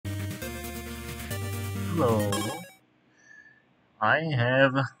Hello. I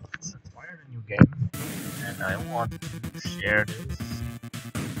have acquired a new game, and I want to share this.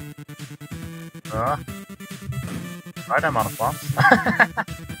 Right amount of bombs. I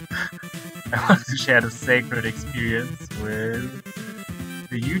want to share the sacred experience with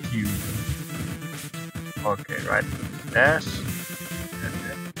the YouTube. Okay, right. Dash. And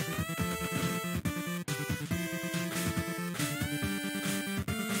then.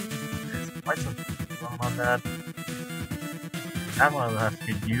 There's quite some on that. That one I'll have to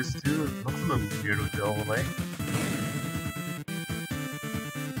get used to. It looks a little weird with the overlay.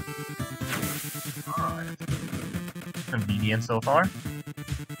 Alright. Convenient so far.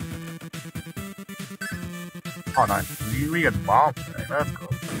 Oh nice. We got bombs today. That's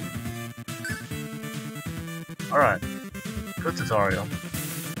cool. Alright. Good tutorial.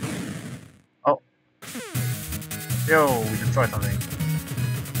 Oh. Yo, we destroyed something.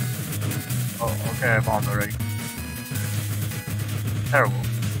 Oh, okay, I bombed already. Terrible.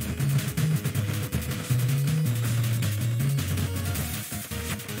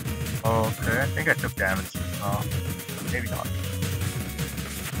 Okay, I think I took damage. Maybe not.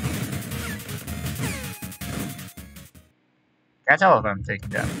 Can't tell if I'm taking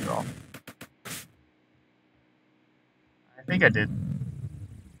damage at all. I think I did.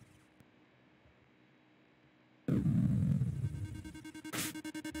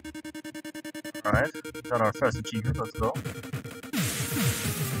 Alright, got our first achievement, let's go.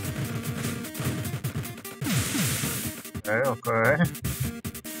 Okay.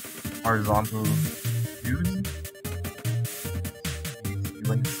 Horizontal views.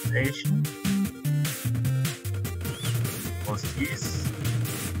 Fueling station. What's these?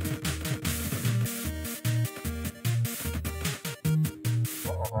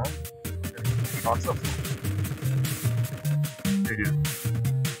 Lots of they do.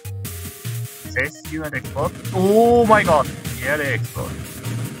 Says you and explode. Oh my god! Yeah, they explode.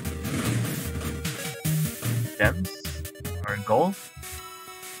 Gems? Or gold?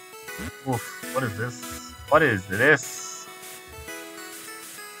 Oof, what is this? What is this?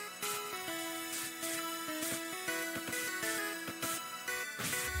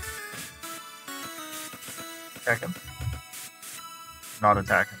 Attack him. Not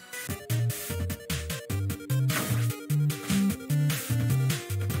attack him.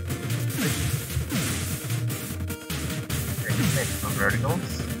 Make some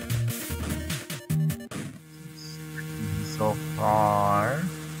verticals. So far.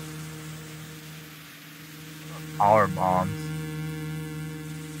 Power bombs.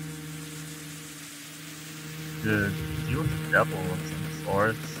 The deal with the devil of some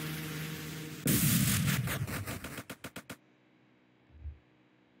sorts.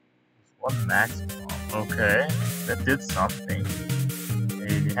 One max bomb. Okay, that did something.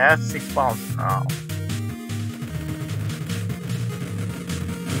 They have 6 bombs now.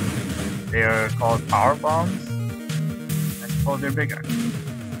 They are called power bombs. I suppose they're bigger.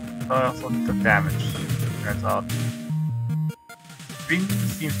 So I also took damage. Turns out. Green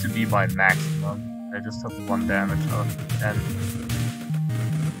seems to be my maximum. I just took 1 damage out of 10.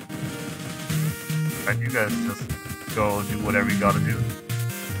 Right, you guys just go do whatever you gotta do.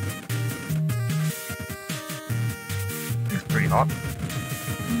 It's pretty hot.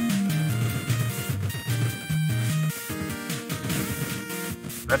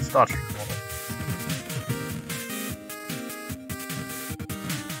 Let's start.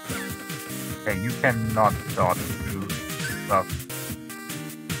 Okay, you cannot dodge through stuff.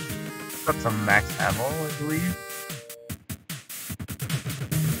 Got some max ammo, I believe.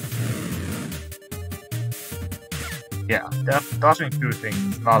 Yeah, dodging through things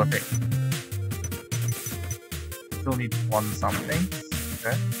is not a thing. Still need 1 something.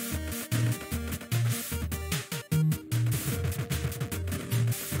 Okay.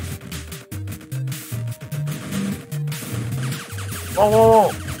 Whoa, whoa, whoa! I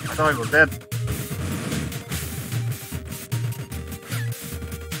thought he was dead.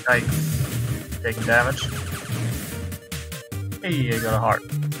 Yikes. Taking damage. Hey, I got a heart.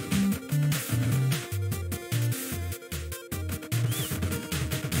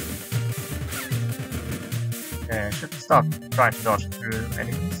 Okay, I should stop trying to dodge through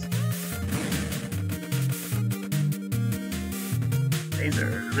enemies.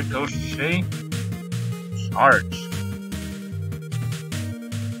 Laser, ricochet, charge.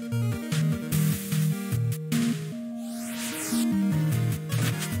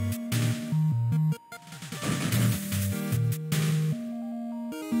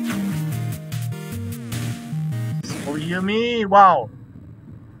 Me, wow.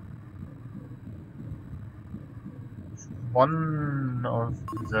 1 of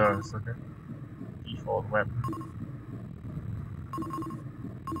reserves, okay. default weapon.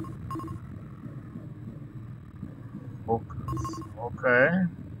 Focus. Okay.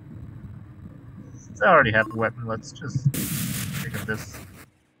 Since I already have a weapon, let's just pick up this.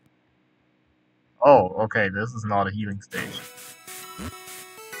 Oh, okay, this is not a healing station.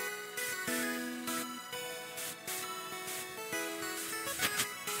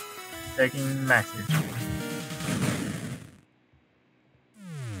 Taking max HP.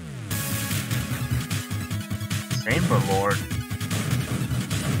 Chamber Lord.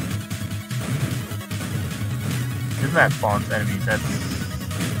 This map spawns enemies, that's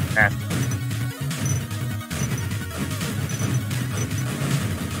nasty.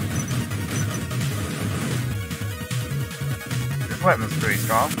 This weapon's pretty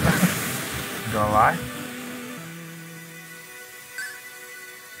strong. I'm gonna lie.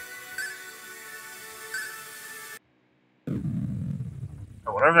 I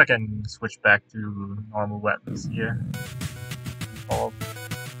wonder if I can switch back to normal weapons here. Oh.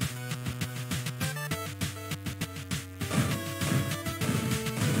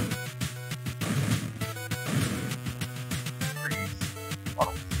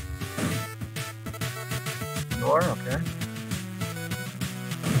 Door, okay.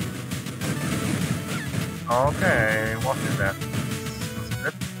 Okay, what is that? What's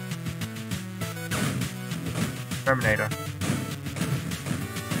it? Terminator.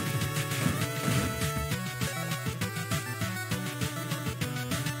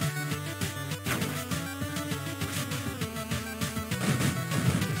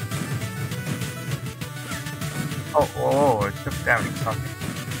 Oh, it took damage something.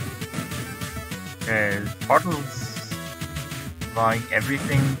 Okay, portals allowing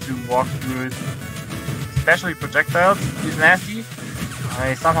everything to walk through it, especially projectiles, is nasty.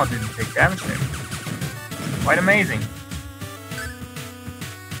 I somehow didn't take damage there. Quite amazing.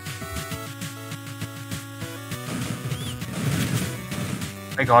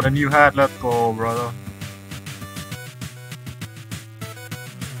 I got a new hat, let's go, brother.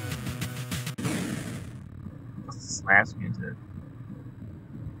 Just slams me into it.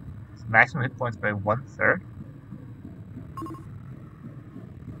 Maximum hit points by 1/3.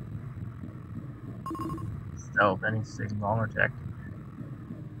 Stealth, any taking longer attack.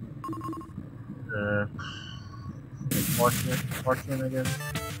 Fortune, I guess.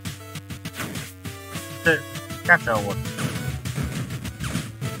 Can't tell what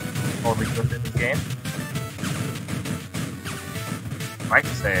totally good in the game. I like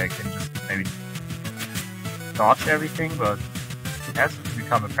to say I can just maybe dodge everything, but it has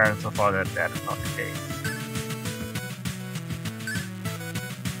become apparent so far that that is not the case.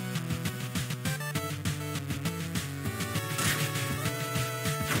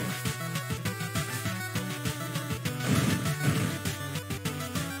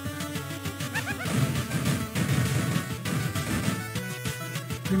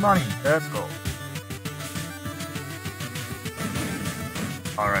 Free money, let's go.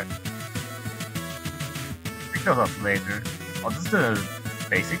 Alright. Pick those up later. Oh, this is the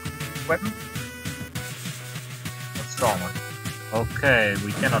basic weapon? A strong one. Okay,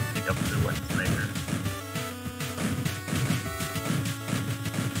 we cannot pick up the weapons later.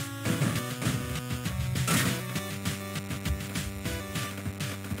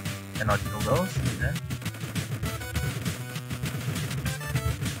 Cannot kill those, okay.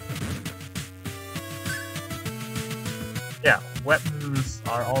 Yeah, weapons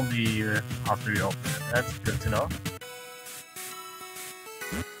are only after you open it. That's good to know.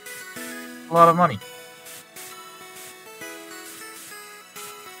 A lot of money.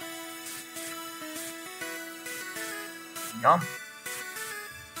 Yum.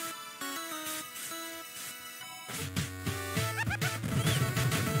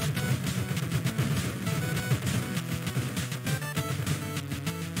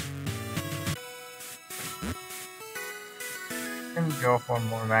 Can you go for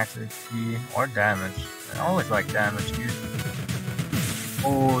more max HP or damage? I always like damage, dude.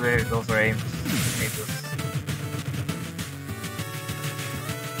 Oh, those are aims.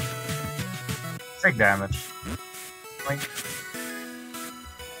 Take damage. Like,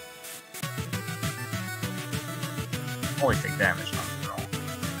 always take damage after all.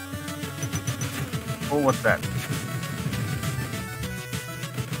 Oh, what's that?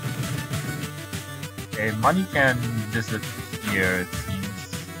 Okay, money can disappear, it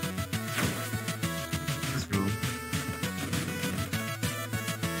seems. This is rude.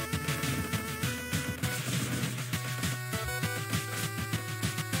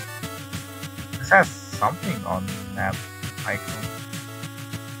 This has something on the map icon.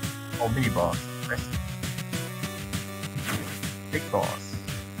 Oh, mini boss. Big boss.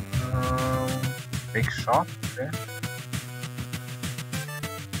 Big shot, okay.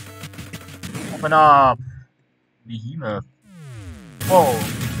 Open up! Behemoth. Whoa!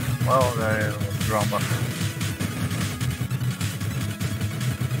 Well, there was the wrong button.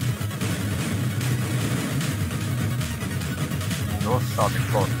 Those shots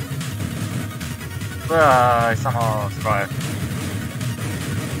explode. I somehow survived.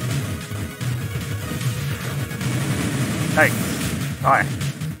 Hey! Die!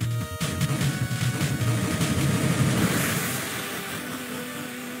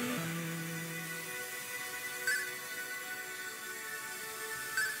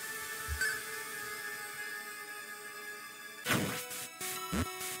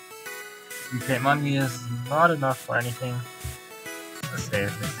 UK money is not enough for anything. Let's say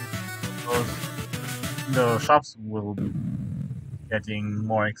the shops will be getting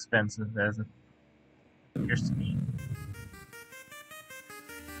more expensive as it appears to me.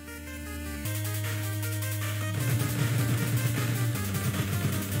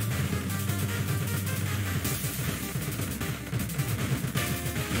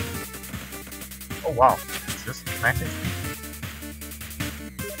 Oh wow, it's just magic.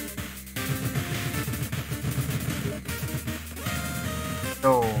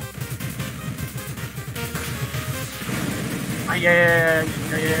 So, yeah.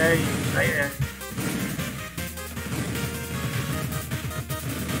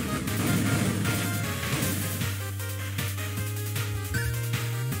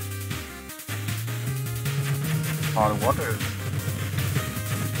 Oh, the water is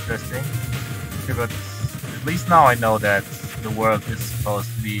interesting. Okay, but at least now I know that the world is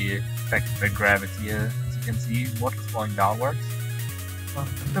supposed to be affected by gravity. As you can see, water's flowing downwards.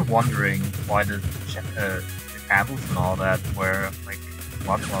 I've been wondering why the candles and all that were like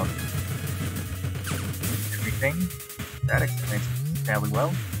what everything. That explains it fairly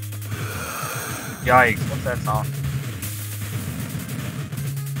well. Yikes! What's that sound?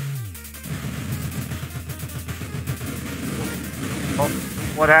 Oh,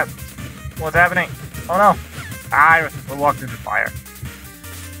 what happened? What's happening? Oh no! Ah, we walked into fire.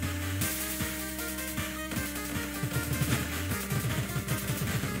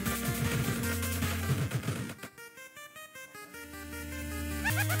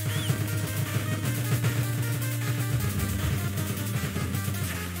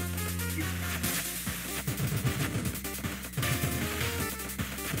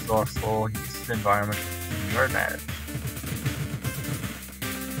 Resourceful, use the environment to your advantage.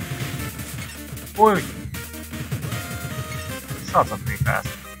 Boy! Shots up pretty fast.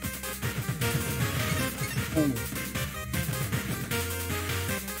 Ooh.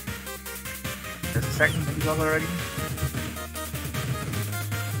 There's a second that you got already?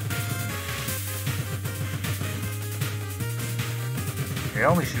 They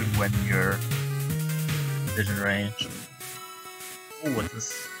only shoot when you're vision range. Oh, what's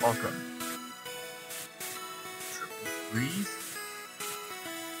this? Welcome. Triple freeze.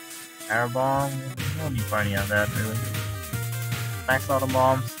 Air bomb. No need for any of that really. Max auto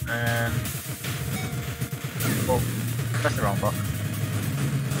bombs and oh, press the wrong button.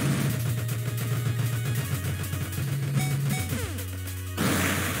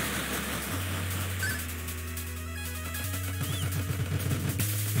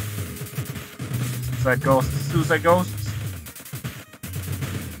 Suicide ghosts. Suicide ghosts.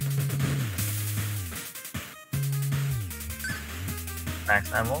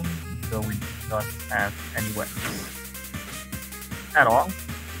 Max ammo, so we do not have any weapons at all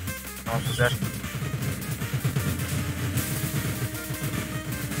in our possession.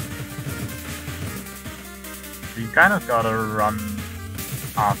 So you kind of gotta run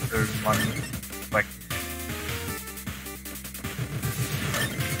after money, like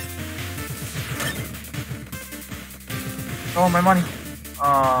oh my money!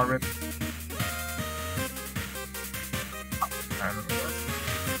 Rip. I don't know.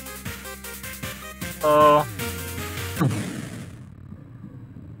 Oh.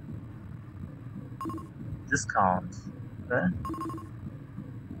 Discount. Okay.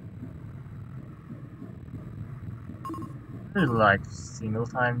 I really like single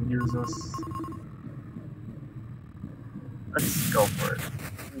time users. Let's go for it.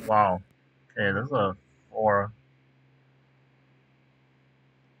 Wow. Okay, there's a 4.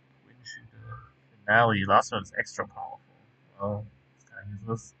 Finale. Last one is extra powerful. Well, it's kind of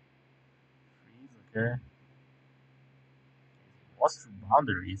useless. Freeze, okay. What's through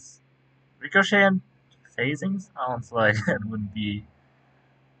boundaries? Ricochet and phasing sounds like it wouldn't be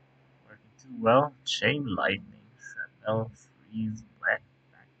working too well. Chain lightning, shrapnel, freeze, black,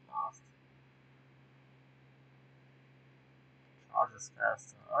 back blast. I'll just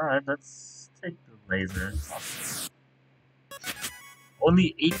fast. Alright, let's take the laser.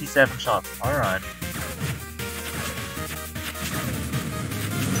 Only 87 shots. Alright.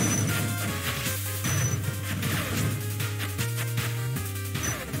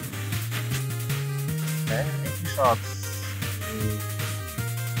 Okay, 80 shots.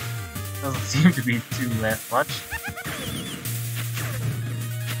 Doesn't seem to be too much.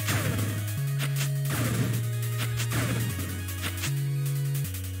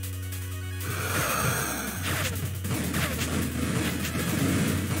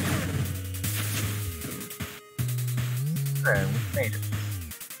 Okay, we made it.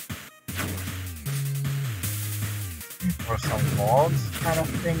 Or some walls kind of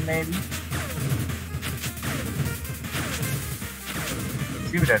thing, maybe?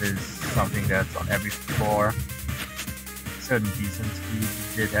 Assume that is something that's on every floor. Certain decent we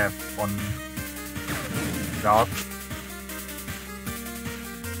did have one out.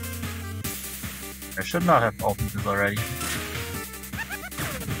 I should not have opened this already.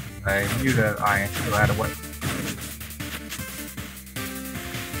 I knew that I still had a weapon.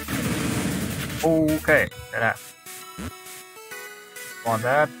 Okay, that happened. Want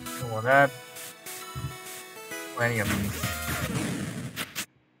that, don't want that. Any of these.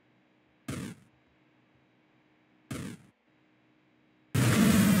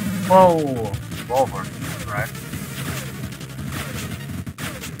 Whoa! Revolver, right?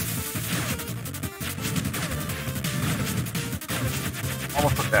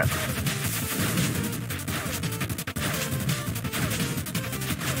 Almost took that.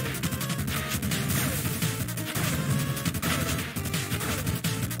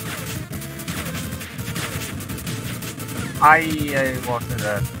 I walked into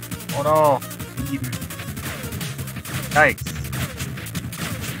that. Oh no! Yikes.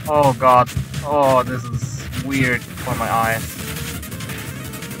 Oh god. Oh, this is weird for my eyes.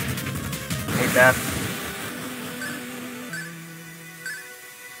 Hate that.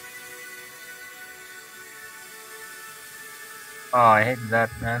 Oh, I hate that,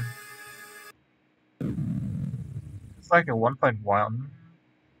 man. It's like a 1.1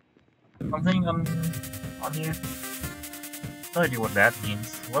 something on here. No idea what that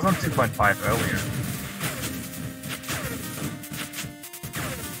means. It wasn't 2.5 earlier.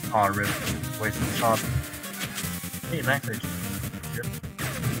 Oh, rip. Wasted shot. Hey, max HP. Yep.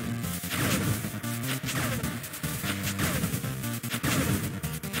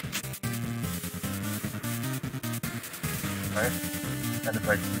 Right. And if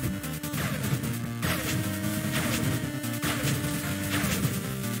I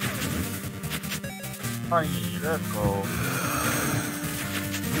Hi, let's go.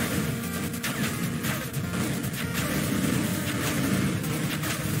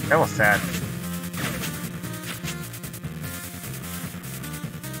 That was sad.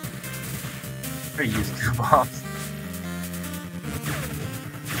 Pretty used to bombs.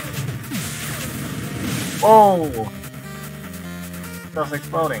 Oh! Stuff's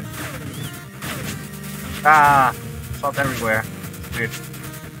exploding. Ah! Shots everywhere. It's weird.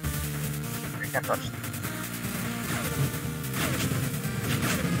 I can't touch it.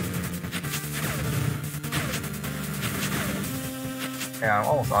 Yeah, I'm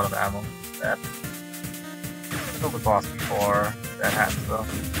almost out of ammo. That killed the boss before that happens though.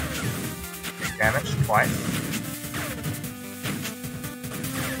 Take damage twice.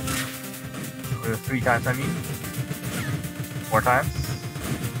 3 times I mean. 4 times.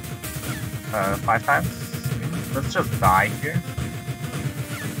 5 times. Let's just die here.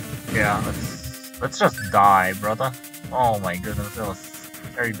 Yeah, let's just die, brother. Oh my goodness, that was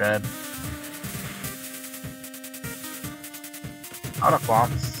very bad. Out of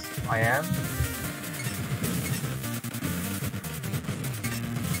bombs, I am.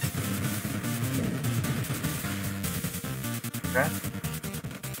 Okay.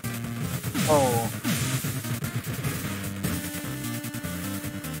 Oh.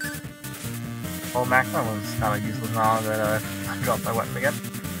 Well, Maxima was kind of useless now that I dropped my weapon again.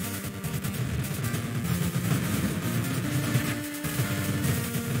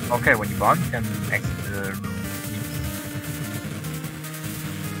 Okay, when you bomb, you can exit the room.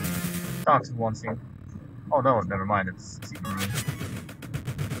 Down to one scene. Oh no, never mind, it's a secret room.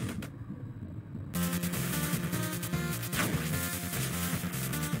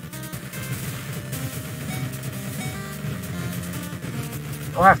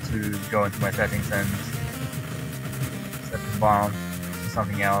 I'll have to go into my settings and set the bomb to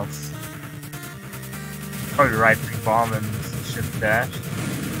something else. Probably right click bomb and shift dash.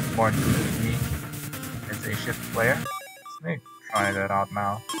 More intuitive to me as a shift player. So maybe try that out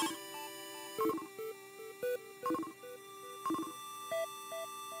now.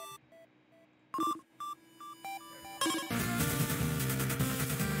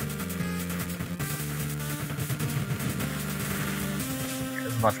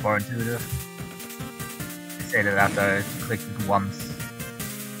 much more intuitive. I say that after I clicked it once.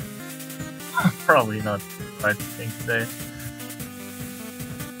 Probably not the right thing to say.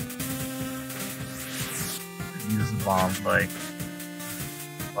 Use the bomb like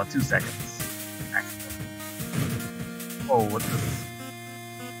about 2 seconds. Maximum. Oh, what's this?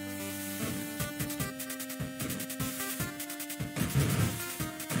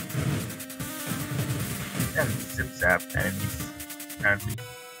 And zip zap enemies, apparently.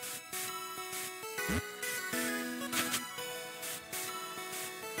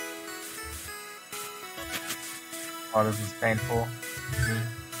 Oh, this is painful.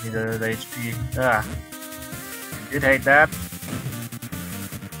 Neither the HP. Ah. I did hate that.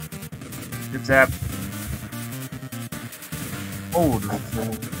 Zip zap. Oh, the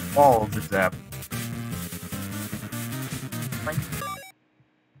wall zip zap.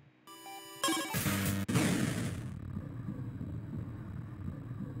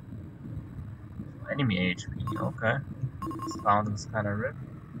 Enemy HP, okay. This sounds kind of ripped.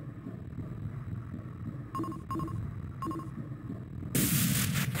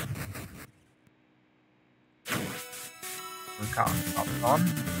 Count up on.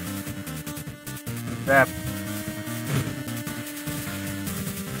 Zap.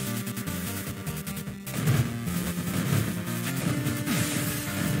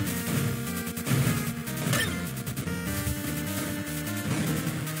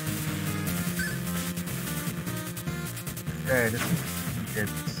 Okay, this is it.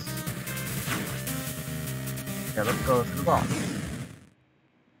 Yeah, let's go to the boss.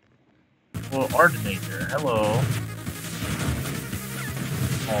 Well, Ordinator, hello.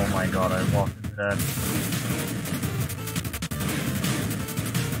 Oh my god, I walked into that.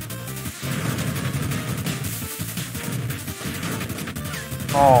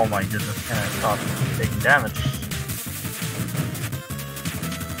 Oh my goodness, can I stop taking damage?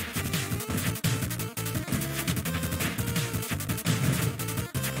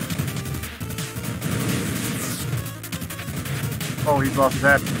 Oh, he's lost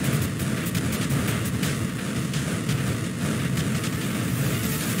that.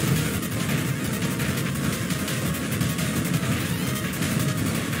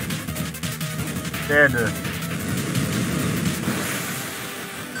 Dead.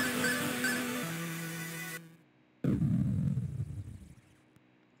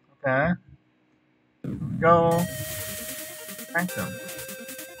 Okay. Go. Phantom.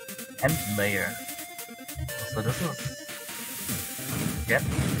 End layer. So this is again.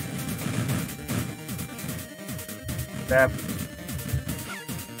 Stab.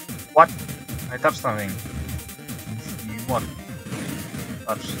 What? I touched something. Let's see what?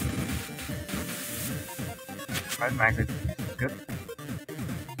 Touched. Right, max it. Good.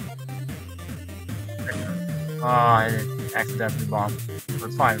 Oh, I accidentally bombed. But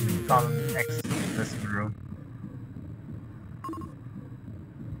it's fine, we can't exit this room.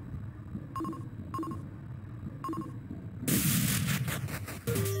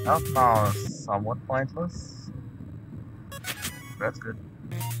 Stuff now is somewhat pointless. That's good.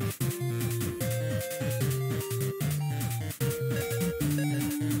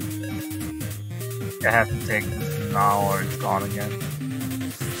 I have to take this now or it's gone again.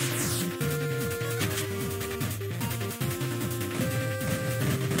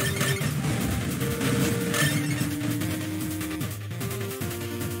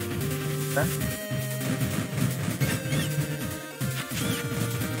 Okay.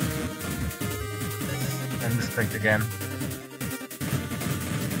 And misclicked again.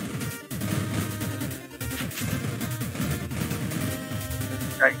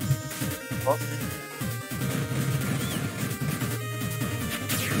 Right.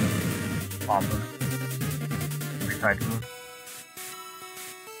 Bomber. Retry to move.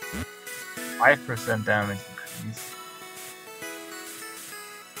 5% damage increase.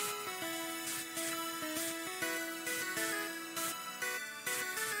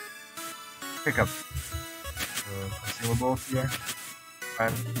 Pick up the consumables here.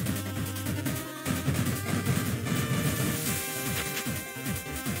 Right.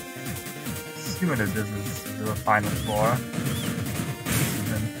 Assuming that this is the final floor.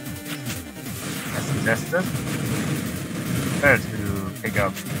 As suggested, better to pick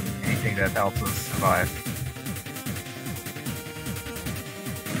up anything that helps us survive.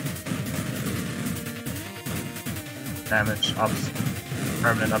 Damage ups,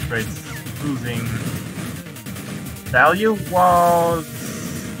 permanent upgrades, losing value was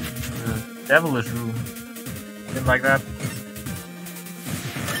the devilish room. Something like that.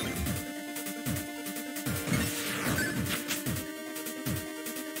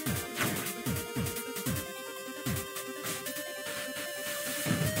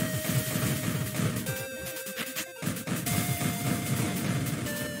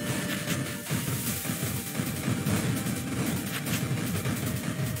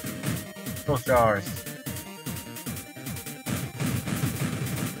 Those jars.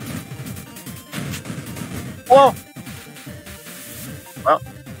 Whoa! Well,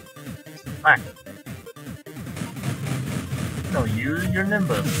 back. No, you're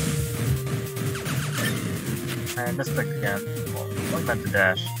nimble. And let's click again. Oh, I meant to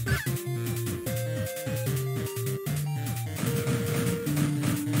dash.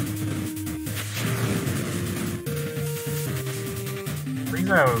 These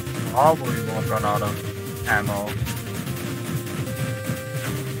are probably won't run out of ammo.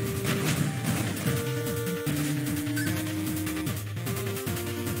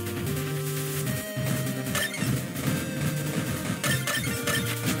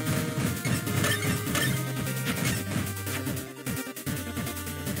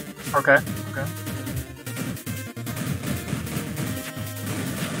 Okay, okay.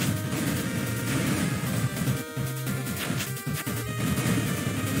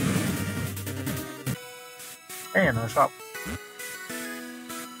 Hey, another shop.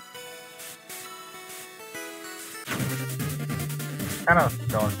 Kind of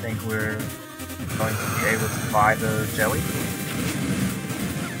don't think we're going to be able to buy the jelly.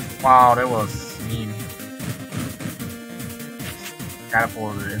 Wow, that was mean.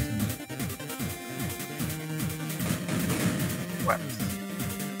 Catapulted into me. Weapons.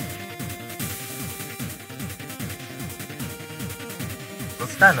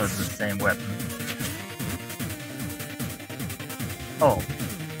 It's kind of the same weapon. Oh,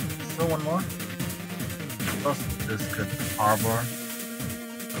 still one more? Plus this could harbor.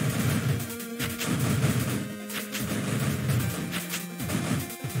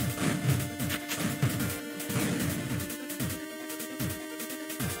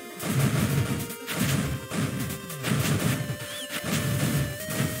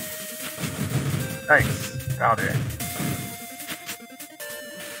 Nice, got it.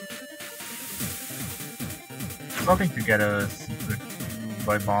 Hoping to get a secret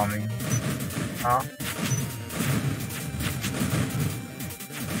by bombing. Huh?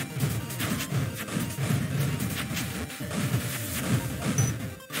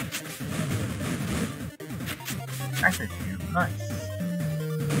 Actually, nice.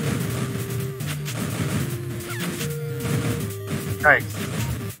 Yikes.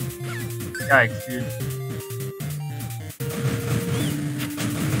 Yikes, dude.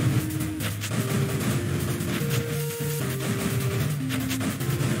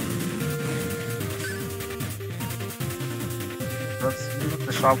 Let's look at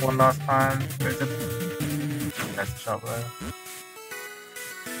the shop one last time. Where is it? That's the shop there.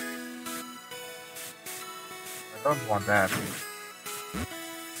 I don't want that.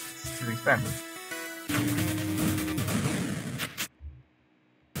 It's too expensive.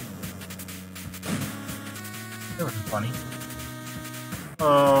 That was funny.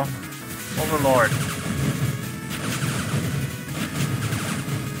 Oh, Overlord.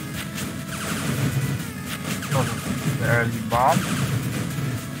 Oh, the early bomb.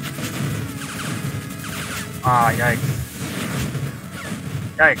 Ah, yikes.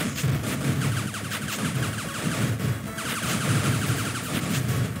 Yikes.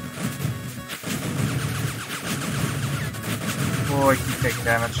 Oh, I keep taking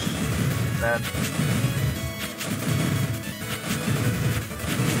damage. Bad.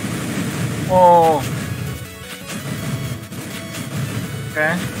 Oh.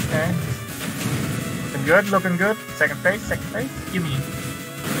 Okay, okay. Looking good, looking good. Second phase, second phase. Give me.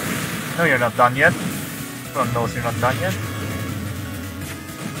 No, you're not done yet. Everyone knows you're not done yet.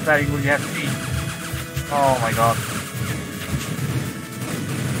 That will you have to be. Oh my god.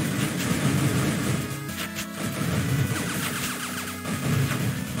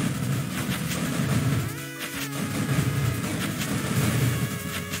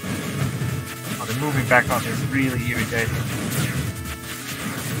 Moving back on is really irritating.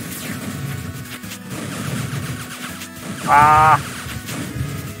 Ah!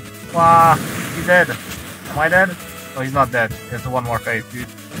 Ah! He's dead. Am I dead? No, he's not dead. There's one more phase, dude.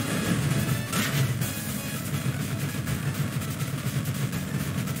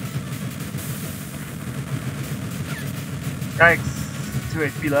 Yikes. 2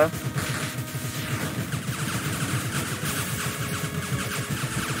 HP left.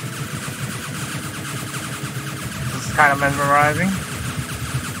 Kind of mesmerizing.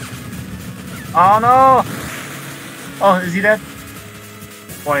 Oh no! Oh, is he dead?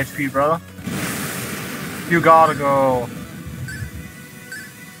 1 HP, brother. You gotta go.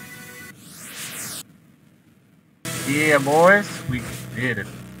 Yeah, boys, we did it.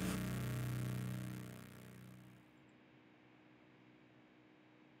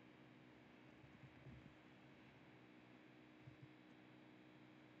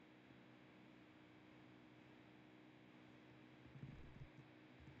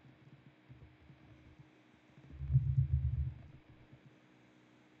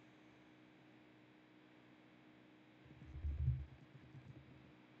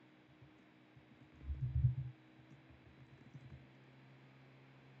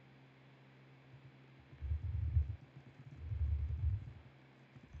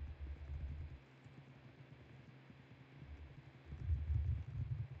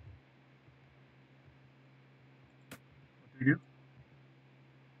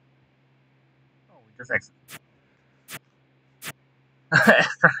 Just exit.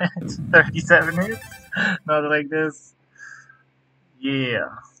 37 hits? Not like this. Yeah.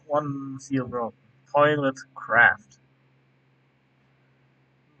 One seal broken. Toilet craft.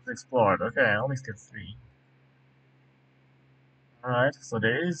 Explored. Okay, I only skipped 3. Alright, so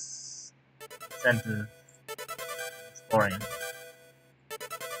there is incentive exploring.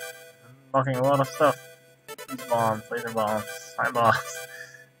 Unlocking a lot of stuff. These bombs, laser bombs, time bombs.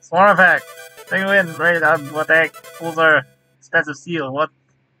 Swarm effect! Penguin, raid out, what the heck? Pulsar, expensive seal, what?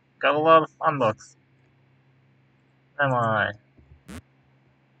 Got a lot of unlocks. Am I?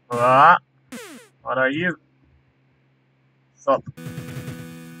 Ah, what are you? Sup?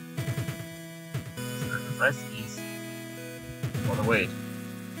 Nice ease. Oh, wait.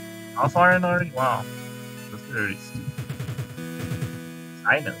 How far in already? Wow. That's very steep.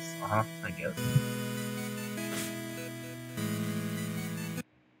 Sinus, I guess.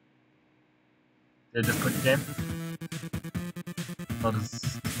 Did I just quit the game? Oh, this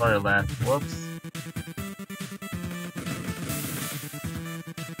is Fireland. Whoops.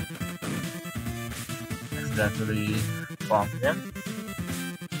 Accidentally bombed him.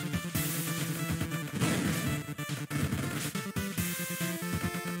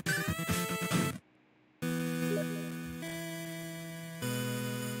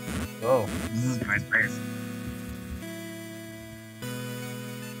 Oh, this is a nice place.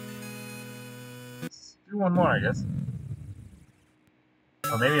 Let's do one more, I guess.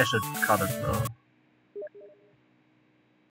 Or maybe I should cut it though.